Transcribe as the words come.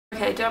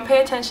okay, don't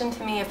pay attention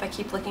to me if I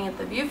keep looking at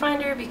the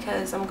viewfinder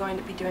because I'm going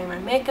to be doing my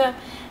makeup.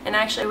 And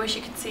actually I wish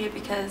you could see it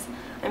because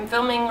I'm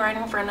filming right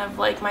in front of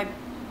like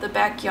the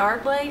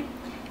backyard light,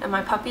 and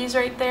my puppy's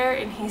right there,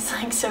 and he's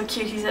like so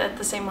cute. He's at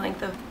the same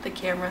length of the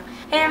camera.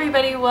 Hey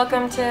everybody,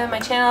 welcome to my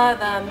channel,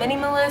 the Minnie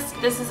malist.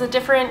 This is a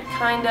different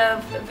kind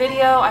of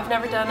video. I've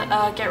never done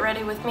a get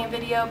ready with me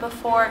video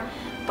before,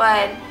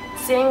 but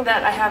seeing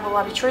that I have a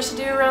lot of chores to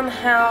do around the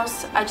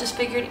house, I just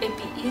figured it'd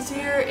be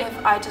easier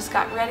if I just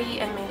got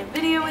ready and made a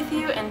video with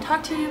you and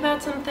talked to you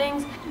about some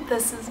things.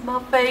 This is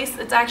my face.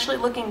 It's actually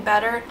looking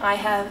better. I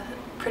have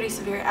pretty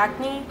severe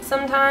acne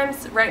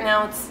sometimes. Right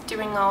now it's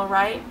doing all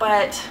right,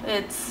 but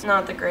it's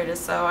not the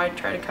greatest, so I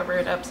try to cover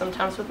it up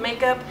sometimes with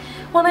makeup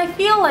when I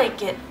feel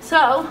like it.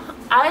 So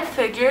I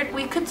figured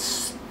we could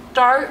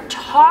start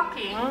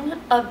talking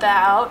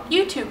about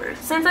YouTubers.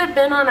 Since I've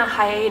been on a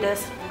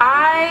hiatus,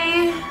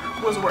 I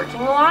was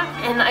working a lot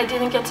and I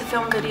didn't get to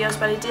film videos,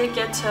 but I did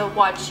get to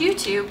watch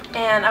YouTube,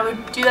 and I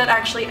would do that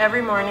actually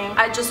every morning.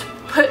 I just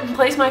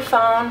place my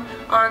phone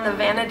on the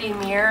vanity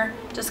mirror,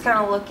 just kind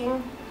of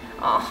looking.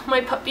 Oh, my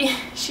puppy,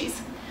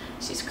 she's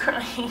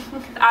crying.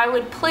 I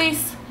would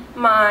place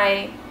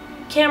my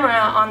camera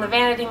on the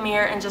vanity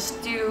mirror and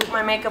just do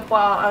my makeup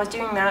while I was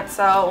doing that,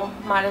 so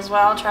might as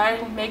well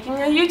try making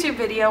a YouTube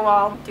video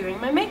while doing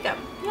my makeup.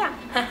 Yeah.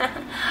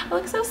 I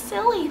look so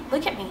silly.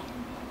 Look at me.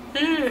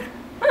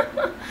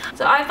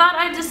 So I thought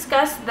I'd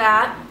discuss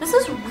that. This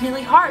is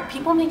really hard.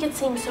 People make it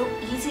seem so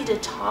easy to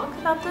talk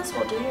about this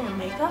while doing your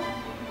makeup.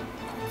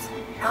 It's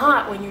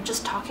not when you're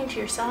just talking to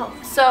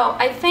yourself. So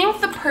I think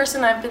the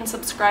person I've been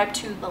subscribed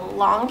to the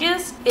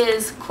longest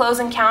is Close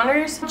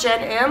Encounters,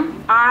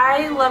 GRWM.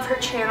 I love her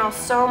channel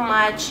so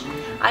much.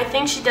 I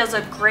think she does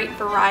a great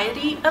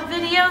variety of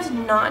videos,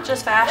 not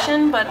just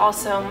fashion, but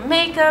also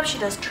makeup. She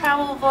does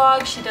travel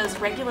vlogs, she does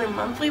regular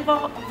monthly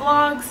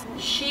vlogs.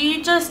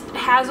 She just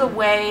has a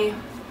way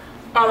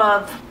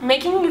of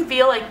making you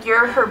feel like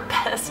you're her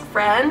best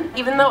friend.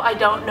 Even though I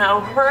don't know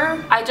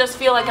her, I just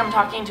feel like I'm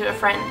talking to a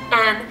friend.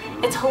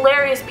 And it's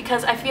hilarious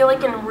because I feel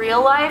like in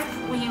real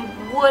life we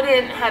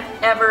wouldn't have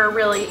ever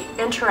really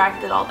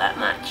interacted all that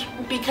much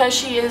because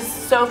she is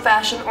so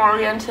fashion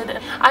oriented.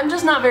 I'm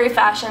just not very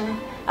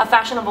a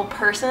fashionable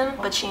person,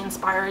 but she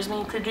inspires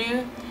me to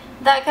do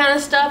that kind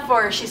of stuff,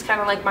 or she's kind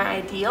of like my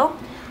ideal.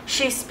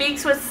 She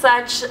speaks with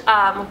such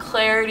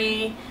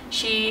clarity.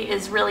 She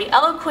is really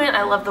eloquent.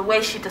 I love the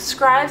way she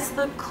describes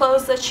the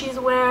clothes that she's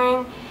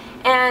wearing,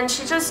 and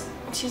she's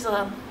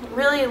a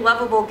really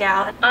lovable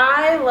gal.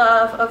 I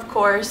love, of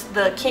course,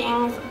 the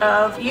kings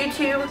of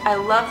YouTube. I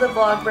love the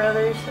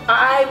Vlogbrothers.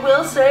 I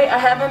will say I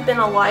haven't been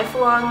a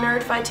lifelong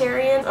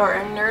nerdfightarian or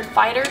a nerd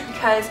fighter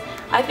because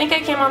I think I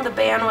came on the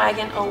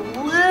bandwagon a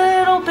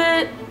little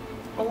bit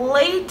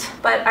late,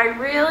 but I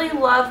really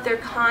love their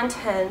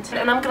content,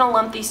 and I'm gonna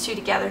lump these two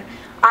together.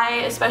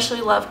 I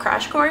especially love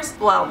Crash Course.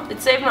 Well,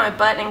 it saved my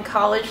butt in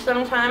college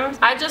sometimes.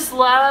 I just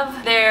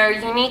love their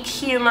unique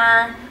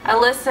humor. I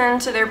listen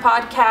to their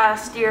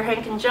podcast, Dear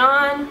Hank and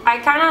John. I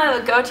kind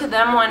of go to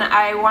them when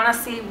I want to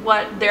see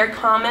what their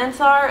comments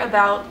are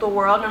about the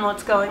world and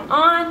what's going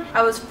on.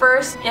 I was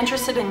first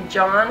interested in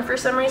John for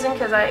some reason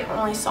because I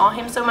only saw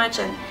him so much,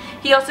 and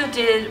he also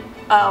did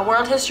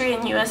world history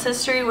and US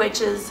history,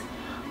 which is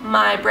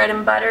my bread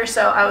and butter,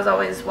 so I was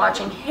always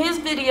watching his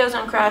videos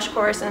on Crash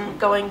Course and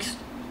going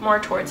more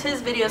towards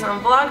his videos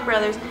on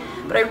Vlogbrothers.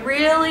 But I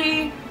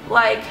really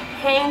like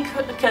Hank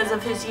because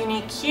of his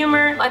unique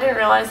humor. I didn't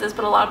realize this,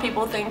 but a lot of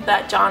people think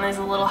that John is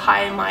a little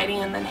high and mighty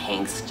and then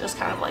Hank's just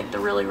kind of like the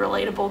really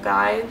relatable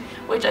guy,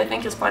 which I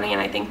think is funny,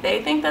 and I think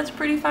they think that's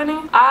pretty funny.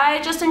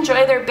 I just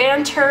enjoy their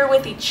banter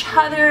with each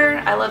other.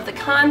 I love the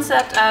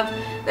concept of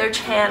their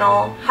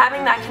channel,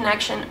 having that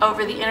connection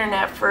over the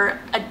internet for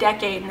a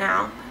decade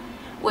now,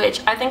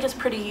 which I think is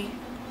pretty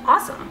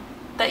awesome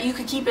that you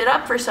could keep it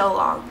up for so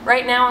long.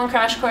 Right now on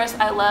Crash Course,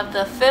 I love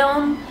the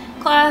film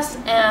class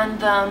and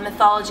the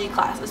mythology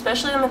class,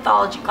 especially the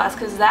mythology class,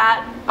 because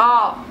that,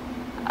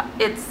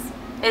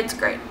 it's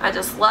great. I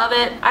just love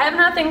it. I have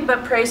nothing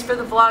but praise for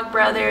the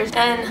Vlogbrothers,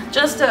 and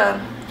just a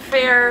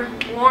fair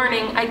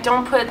warning, I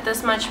don't put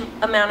this much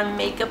amount of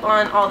makeup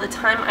on all the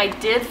time. I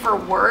did for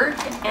work,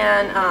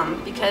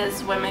 and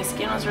because when my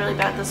skin was really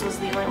bad, this was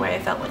the only way I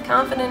felt like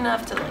confident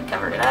enough to like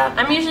cover it up.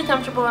 I'm usually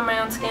comfortable in my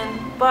own skin,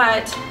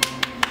 but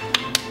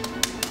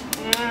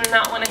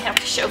not when I have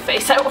to show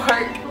face at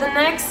work. The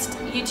next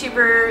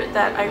YouTuber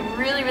that I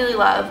really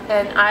love,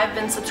 and I've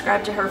been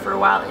subscribed to her for a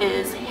while,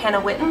 is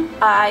Hannah Witten.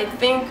 I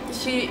think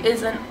she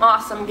is an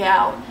awesome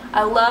gal.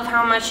 I love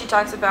how much she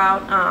talks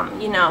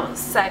about, you know,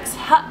 sex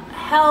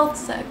health,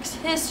 sex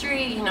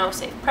history, you know,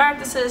 safe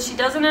practices. She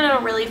does it in a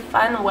really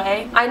fun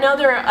way. I know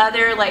there are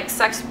other like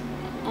sex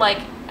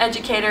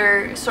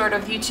educator sort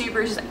of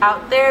YouTubers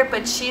out there,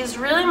 but she's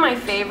really my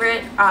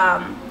favorite.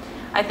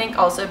 I think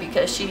also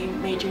because she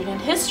majored in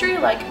history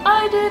like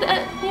I did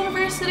at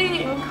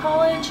university and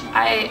college.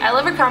 I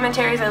love her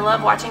commentaries. I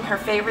love watching her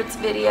favorites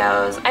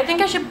videos. I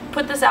think I should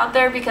put this out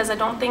there because I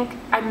don't think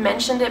I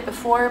mentioned it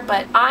before,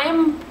 but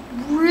I'm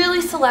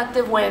really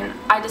selective when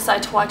I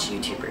decide to watch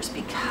YouTubers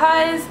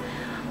because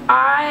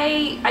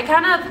I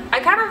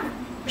kind of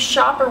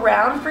shop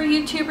around for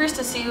YouTubers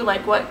to see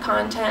like what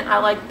content I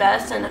like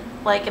best, and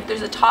like if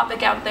there's a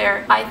topic out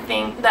there I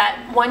think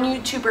that one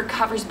YouTuber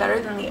covers better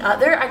than the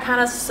other, I kind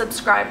of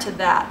subscribe to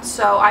that.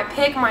 So I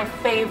pick my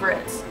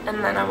favorites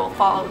and then I will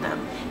follow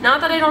them.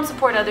 Not that I don't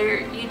support other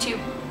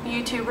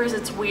YouTubers,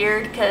 it's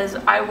weird because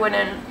I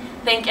wouldn't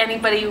think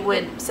anybody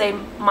would say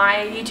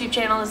my YouTube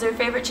channel is their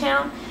favorite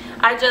channel.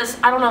 I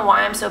don't know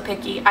why I'm so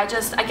picky. I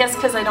guess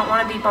because I don't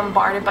want to be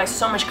bombarded by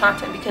so much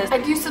content, because I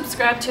do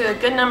subscribe to a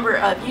good number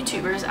of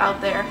YouTubers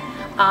out there.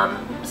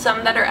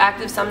 Some that are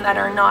active, some that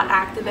are not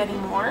active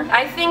anymore.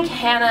 I think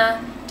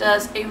Hannah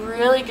does a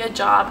really good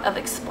job of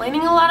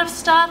explaining a lot of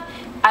stuff.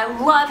 I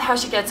love how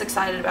she gets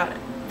excited about it,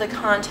 the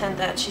content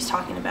that she's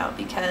talking about,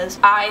 because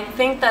I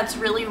think that's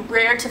really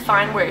rare to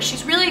find, where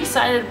she's really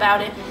excited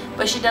about it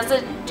but she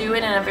doesn't do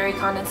it in a very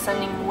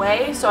condescending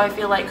way. So I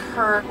feel like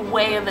her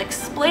way of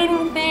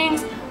explaining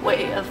things,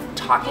 way of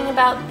talking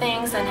about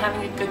things and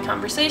having a good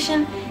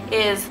conversation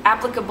is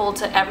applicable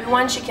to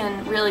everyone. She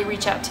can really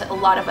reach out to a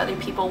lot of other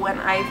people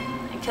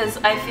because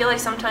I feel like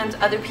sometimes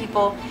other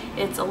people,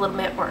 it's a little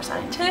bit more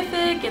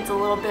scientific, it's a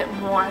little bit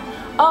more,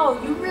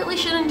 oh, you really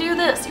shouldn't do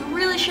this, you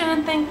really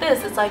shouldn't think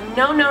this. It's like,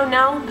 no, no,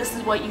 no, this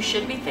is what you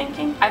should be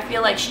thinking. I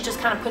feel like she just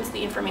kind of puts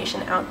the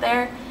information out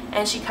there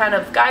and she kind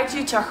of guides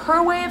you to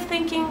her way of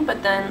thinking,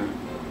 but then,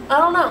 I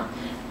don't know.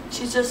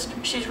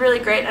 She's really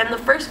great. And the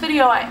first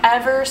video I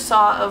ever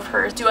saw of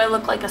hers, Do I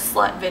Look Like a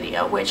Slut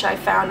video, which I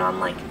found on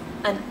like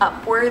an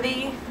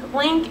Upworthy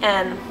link,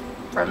 and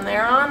from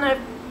there on I've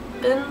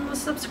been a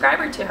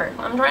subscriber to her.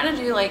 I'm trying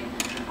to do like,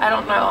 I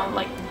don't know,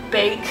 like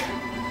bake.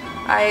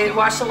 I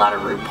watched a lot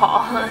of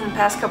RuPaul in the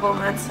past couple of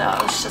months, so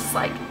it's just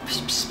like,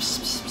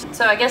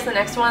 so I guess the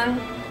next one,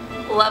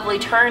 lovely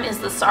turn, is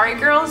the Sorry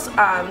Girls.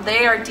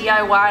 They are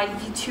DIY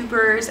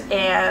YouTubers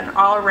and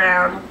all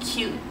around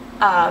cute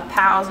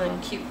pals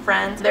and cute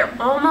friends. They're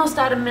almost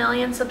at 1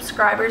 million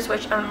subscribers,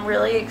 which I'm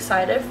really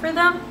excited for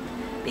them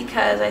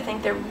because I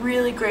think they're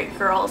really great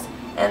girls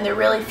and they're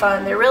really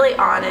fun, they're really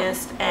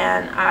honest,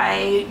 and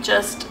I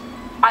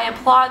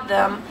applaud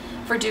them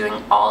for doing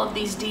all of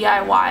these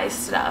DIY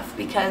stuff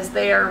because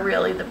they are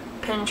really the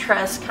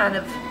Pinterest kind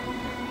of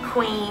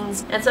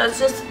queens. And so it's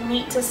just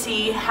neat to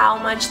see how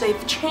much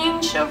they've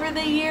changed over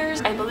the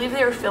years. I believe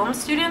they were film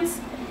students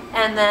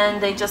and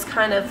then they just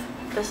kind of,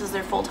 this is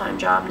their full-time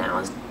job now,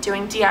 is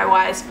doing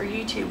DIYs for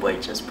YouTube,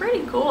 which is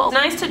pretty cool. It's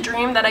nice to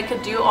dream that I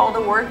could do all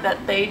the work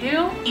that they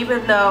do,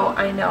 even though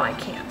I know I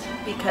can't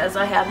because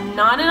I have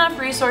not enough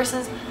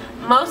resources.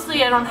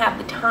 Mostly I don't have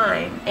the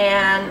time,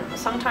 and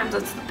sometimes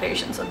it's the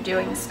patience of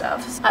doing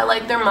stuff. I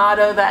like their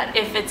motto that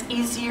if it's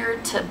easier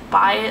to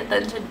buy it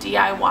than to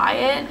DIY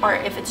it, or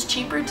if it's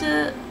cheaper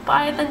to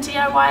buy it than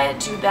DIY it,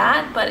 do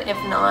that, but if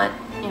not,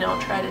 you know,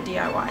 try to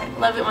DIY it.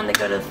 Love it when they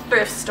go to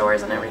thrift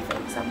stores and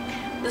everything. So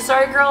the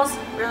Sorry Girls,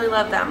 really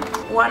love them.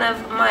 One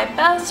of my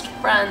best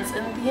friends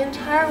in the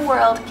entire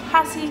world,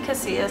 Cassie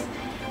Casillas,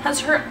 has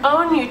her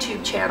own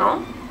YouTube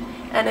channel,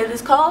 and it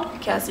is called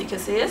Cassie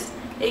Casillas.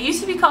 It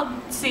used to be called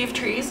Sea of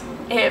Trees.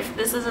 If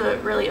this is a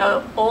really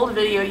old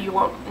video, you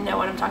won't know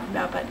what I'm talking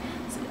about, but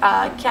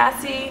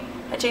Cassie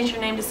had changed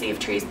her name to Sea of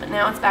Trees, but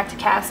now it's back to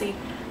Cassie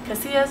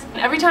Casillas.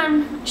 Every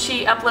time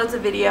she uploads a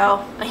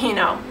video, you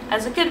know,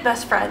 as a good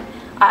best friend,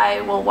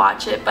 I will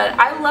watch it, but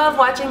I love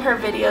watching her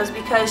videos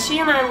because she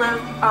and I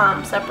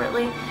live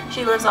separately.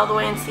 She lives all the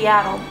way in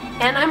Seattle,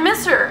 and I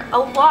miss her a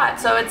lot,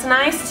 so it's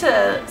nice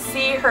to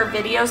see her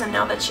videos and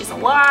know that she's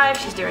alive,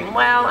 she's doing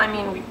well. I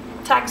mean, we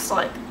text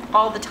like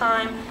all the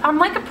time. I'm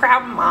like a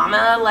proud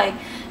mama. Like,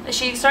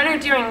 she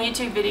started doing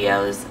YouTube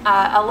videos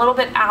a little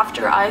bit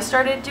after I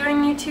started doing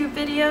YouTube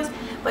videos,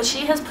 but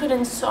she has put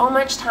in so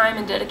much time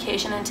and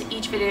dedication into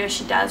each video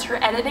she does. Her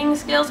editing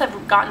skills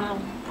have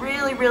gotten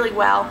really, really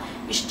well.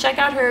 You should check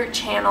out her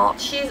channel.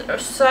 She's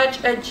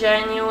such a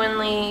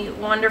genuinely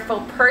wonderful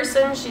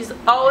person. She's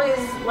always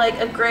like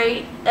a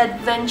great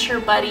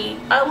adventure buddy.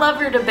 I love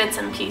her to bits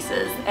and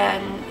pieces,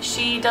 and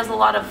she does a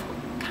lot of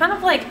kind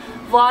of like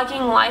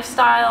vlogging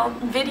lifestyle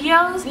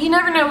videos. You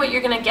never know what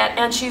you're gonna get,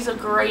 and she's a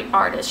great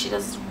artist. She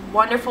does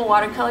wonderful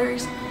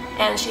watercolors,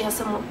 and she has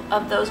some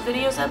of those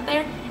videos up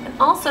there, and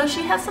also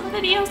she has some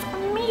videos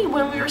of me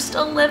when we were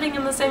still living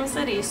in the same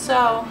city.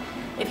 So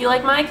if you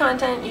like my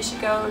content, you should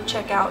go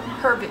check out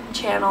her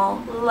channel.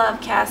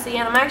 Love Cassie,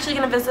 and I'm actually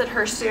gonna visit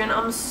her soon.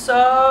 I'm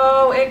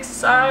so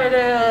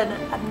excited.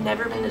 I've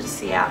never been to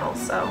Seattle,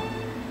 so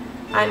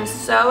I'm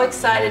so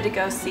excited to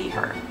go see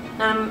her.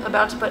 I'm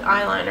about to put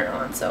eyeliner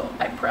on, so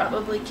I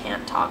probably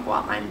can't talk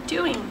while I'm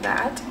doing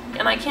that.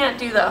 And I can't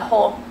do the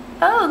whole,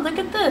 oh, look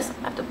at this.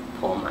 I have to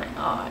pull my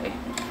eye.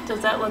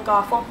 Does that look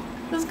awful?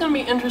 This is gonna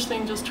be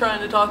interesting just trying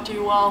to talk to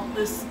you while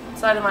this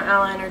side of my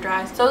eyeliner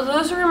dries. So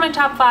those are my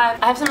top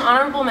 5. I have some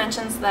honorable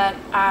mentions that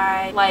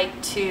I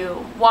like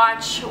to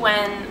watch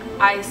when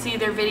I see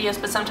their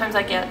videos, but sometimes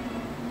I get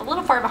a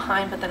little far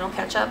behind, but then I'll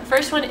catch up.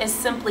 First one is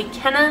Simply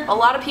Kenna. A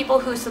lot of people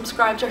who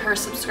subscribe to her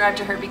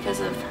because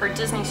of her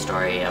Disney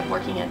story of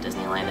working at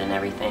Disneyland and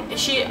everything.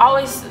 She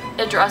always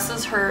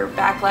addresses her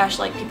backlash,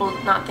 like people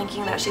not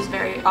thinking that she's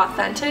very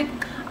authentic.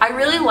 I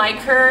really like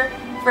her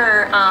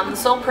for the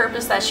sole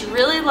purpose that she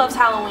really loves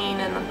Halloween,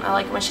 and I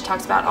like when she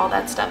talks about all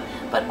that stuff,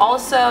 but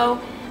also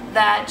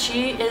that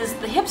she is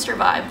the hipster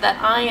vibe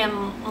that I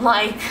am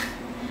like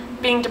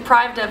being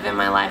deprived of in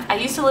my life. I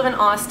used to live in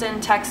Austin,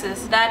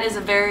 Texas. That is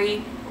a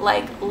very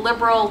like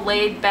liberal,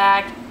 laid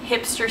back,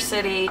 hipster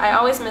city. I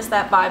always miss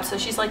that vibe, so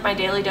she's like my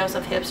daily dose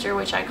of hipster,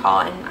 which I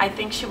call, and I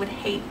think she would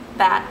hate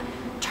that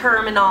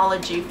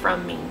terminology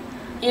from me.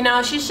 You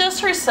know, she's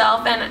just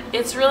herself, and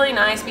it's really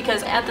nice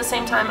because at the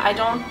same time I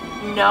don't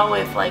know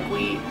if like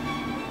we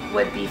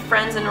would be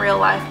friends in real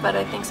life, but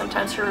I think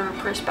sometimes her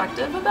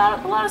perspective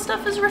about a lot of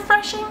stuff is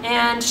refreshing,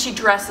 and she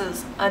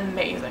dresses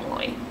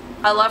amazingly.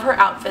 I love her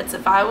outfits.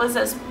 If I was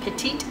as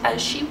petite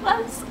as she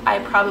was, I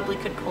probably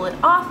could pull it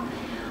off,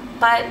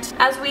 but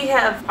as we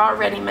have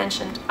already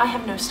mentioned, I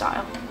have no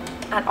style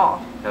at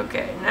all.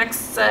 Okay, next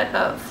set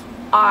of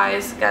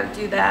eyes, gotta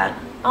do that.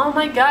 Oh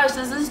my gosh,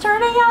 this is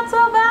turning out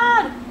so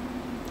bad.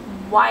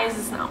 Why is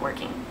this not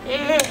working?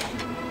 Yeah.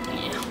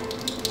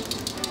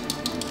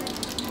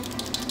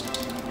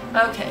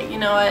 Okay, you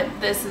know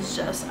what? This is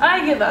just,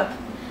 I give up.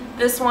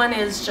 This one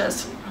is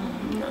just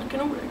not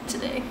gonna work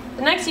today.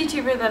 The next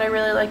YouTuber that I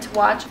really like to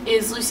watch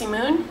is Lucy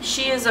Moon.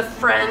 She is a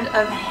friend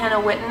of Hannah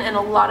Witten and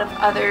a lot of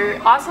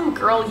other awesome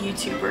girl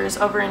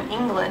YouTubers over in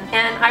England,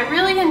 and I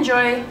really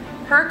enjoy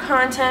her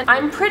content.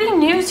 I'm pretty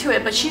new to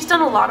it, but she's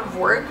done a lot of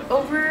work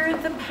over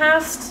the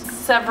past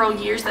several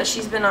years that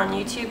she's been on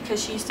YouTube,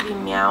 because she used to be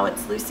Meow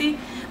It's Lucy,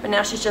 but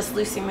now she's just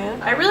Lucy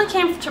Moon. I really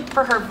came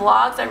for her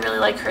vlogs. I really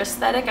like her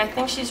aesthetic. I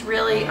think she's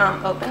really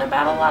open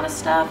about a lot of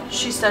stuff.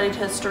 She studied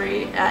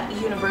history at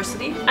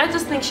university. I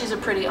just think she's a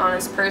pretty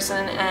honest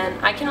person,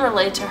 and I can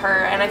relate to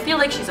her, and I feel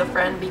like she's a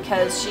friend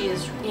because she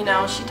is, you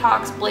know, she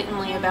talks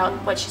blatantly about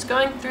what she's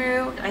going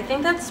through. I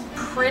think that's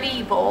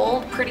pretty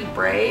bold, pretty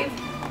brave.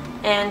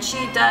 And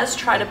she does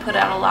try to put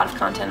out a lot of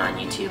content on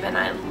YouTube, and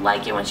I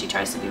like it when she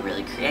tries to be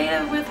really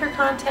creative with her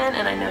content,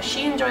 and I know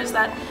she enjoys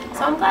that,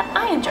 so I'm glad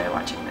I enjoy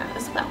watching that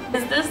as well.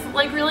 Is this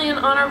like really an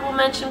honorable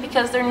mention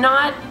because they're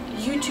not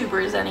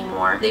YouTubers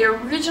anymore. They were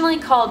originally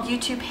called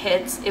YouTube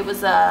Hits. It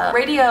was a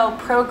radio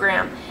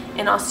program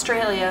in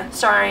Australia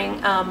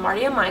starring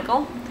Marty and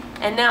Michael.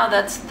 And now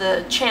that's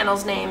the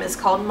channel's name is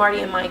called Marty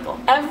and Michael.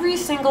 Every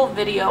single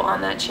video on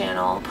that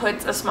channel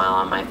puts a smile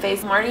on my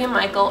face. Marty and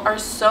Michael are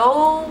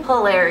so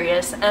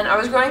hilarious, and I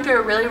was going through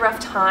a really rough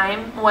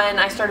time when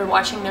I started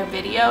watching their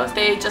videos.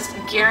 They just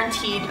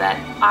guaranteed that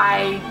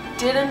I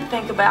didn't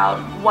think about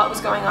what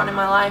was going on in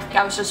my life.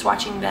 I was just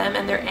watching them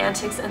and their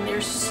antics, and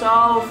they're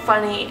so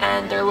funny,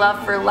 and their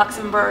love for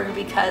Luxembourg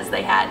because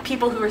they had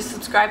people who were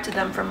subscribed to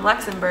them from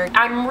Luxembourg.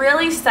 I'm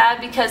really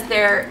sad because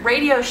their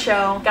radio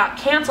show got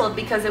canceled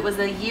because it was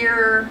a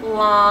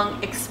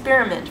year-long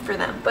experiment for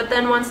them. But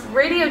then once the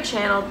radio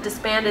channel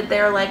disbanded,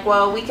 they were like,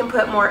 well, we can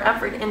put more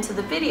effort into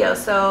the video,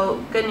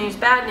 so good news,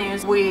 bad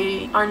news,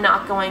 we are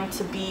not going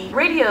to be a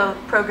radio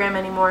program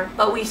anymore,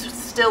 but we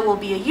still will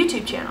be a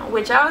YouTube channel,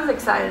 which I was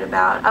excited about.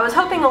 I was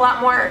hoping a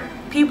lot more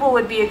people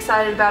would be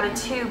excited about it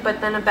too,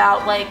 but then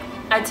about like,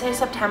 I'd say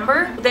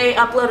September, they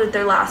uploaded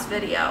their last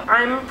video.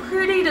 I'm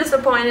pretty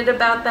disappointed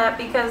about that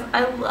because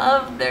I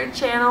love their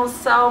channel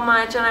so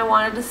much and I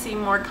wanted to see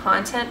more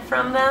content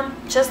from them.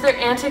 Just their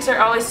antics are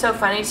always so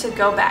funny to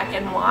go back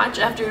and watch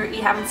after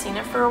you haven't seen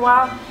it for a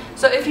while.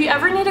 So if you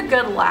ever need a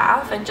good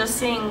laugh and just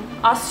seeing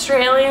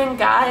Australian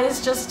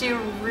guys just do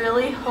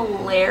really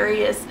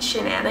hilarious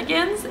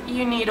shenanigans,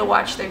 you need to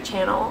watch their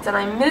channel. And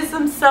I miss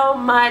them so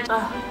much.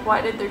 Ugh,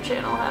 why did their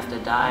channel have to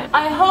die?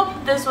 I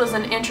hope this was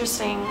an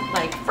interesting,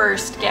 like,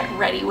 first get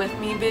ready with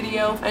me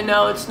video. I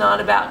know it's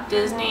not about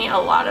Disney. A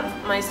lot of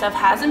my stuff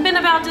hasn't been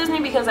about Disney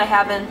because I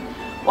haven't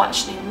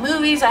watched new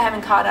movies. I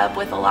haven't caught up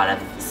with a lot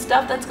of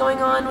stuff that's going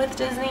on with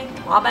Disney.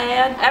 My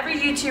bad. Every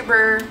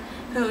YouTuber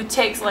who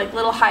takes like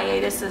little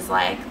hiatuses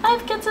like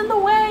life gets in the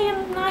way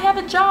and I have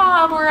a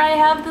job or I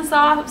have this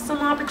awesome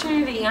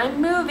opportunity,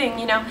 I'm moving,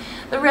 you know,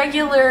 the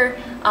regular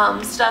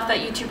stuff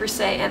that YouTubers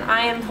say, and I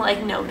am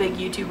like no big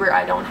YouTuber.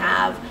 I don't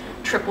have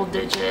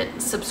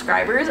triple-digit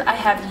subscribers. I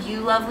have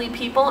you lovely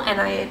people, and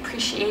I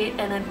appreciate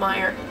and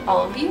admire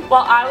all of you.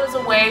 While I was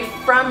away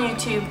from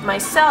YouTube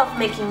myself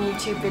making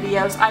YouTube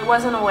videos, I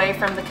wasn't away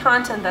from the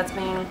content that's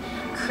being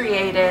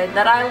created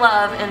that I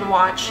love and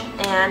watch,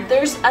 and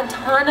there's a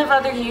ton of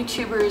other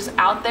YouTubers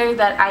out there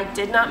that I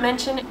did not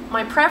mention.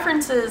 My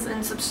preferences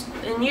in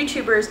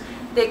YouTubers,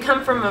 they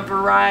come from a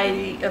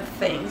variety of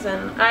things,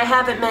 and I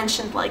haven't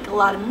mentioned like a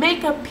lot of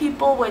makeup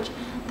people, which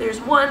there's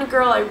one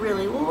girl I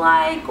really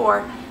like,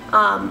 or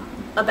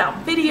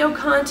about video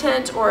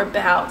content, or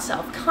about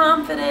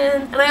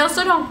self-confidence. And I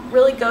also don't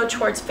really go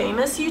towards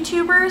famous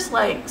YouTubers,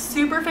 like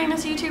super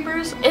famous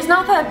YouTubers. It's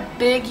not that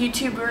big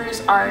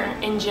YouTubers are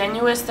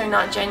ingenuous, they're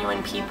not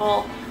genuine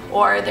people,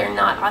 or they're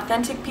not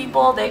authentic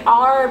people. They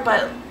are,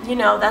 but you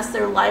know, that's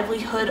their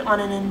livelihood on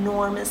an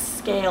enormous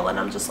scale, and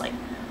I'm just like,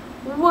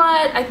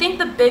 what I think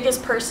the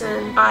biggest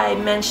person I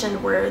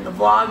mentioned were the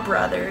Vlog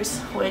Brothers,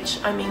 which,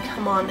 I mean,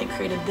 come on, they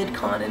created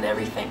VidCon and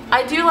everything.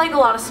 I do like a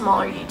lot of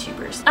smaller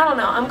YouTubers. I don't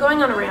know, I'm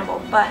going on a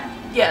ramble, but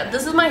yeah,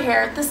 this is my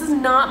hair. This is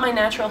not my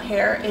natural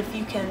hair, if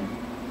you can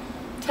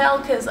tell,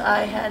 because I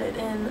had it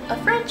in a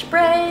French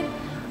braid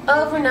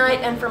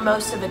overnight and for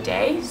most of a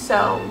day.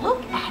 So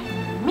look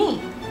at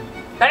me.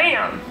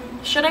 Bam!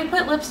 Should I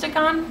put lipstick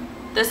on?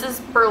 This is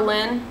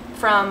Berlin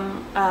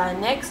from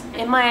NYX.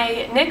 In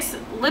my NYX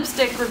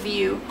lipstick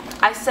review,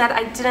 I said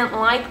I didn't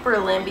like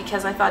Berlin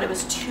because I thought it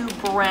was too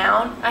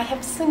brown. I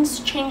have since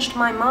changed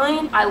my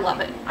mind. I love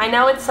it. I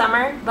know it's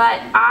summer,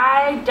 but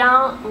I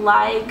don't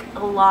like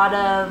a lot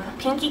of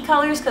pinky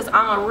colors because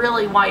I'm a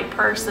really white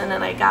person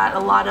and I got a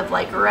lot of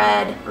like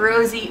red,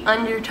 rosy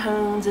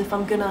undertones if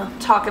I'm gonna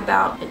talk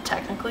about it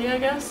technically, I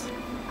guess.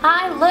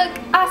 I look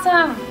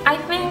awesome, I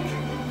think.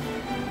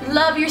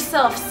 Love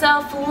yourself,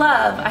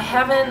 self-love. I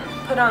haven't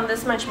put on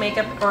this much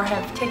makeup or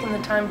have taken the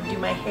time to do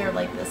my hair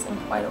like this in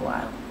quite a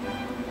while.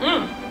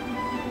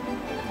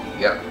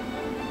 Yep.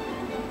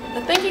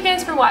 But thank you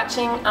guys for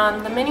watching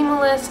the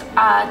Minimalist.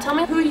 Tell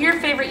me who your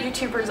favorite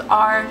YouTubers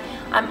are.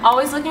 I'm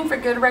always looking for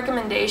good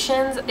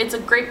recommendations. It's a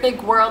great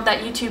big world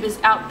that YouTube is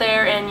out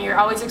there and you're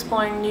always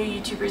exploring new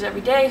YouTubers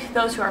every day.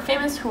 Those who are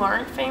famous, who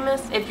aren't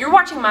famous. If you're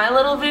watching my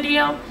little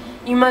video,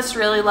 you must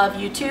really love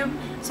YouTube.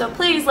 So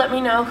please let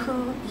me know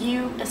who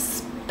you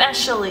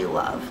especially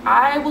love.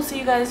 I will see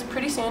you guys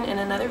pretty soon in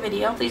another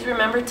video. Please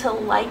remember to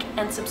like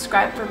and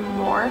subscribe for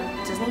more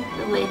Disney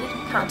related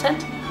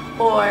content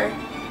or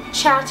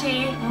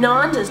chatty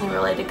non-Disney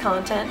related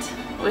content,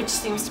 which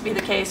seems to be the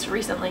case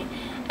recently.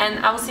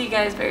 And I will see you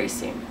guys very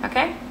soon.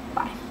 Okay?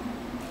 Bye.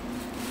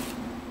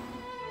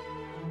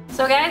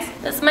 So guys,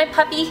 this is my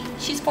puppy.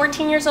 She's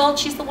 14 years old.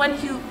 She's the one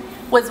who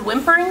was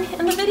whimpering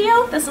in the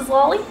video. This is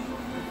Lolly.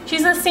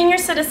 She's a senior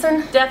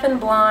citizen, deaf and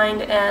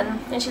blind,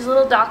 and she's a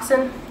little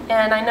dachshund,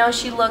 and I know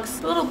she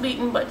looks a little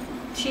beaten, but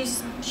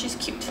she's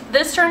cute.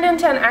 This turned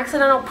into an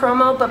accidental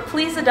promo, but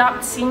please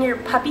adopt senior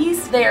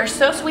puppies. They are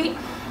so sweet,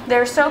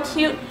 they're so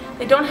cute,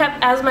 they don't have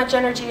as much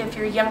energy if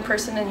you're a young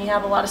person and you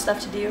have a lot of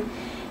stuff to do,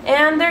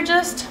 and they're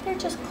just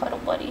cuddle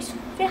buddies.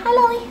 Say hi,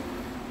 Lolly.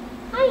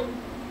 Hi.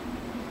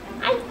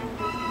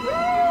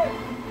 Hi.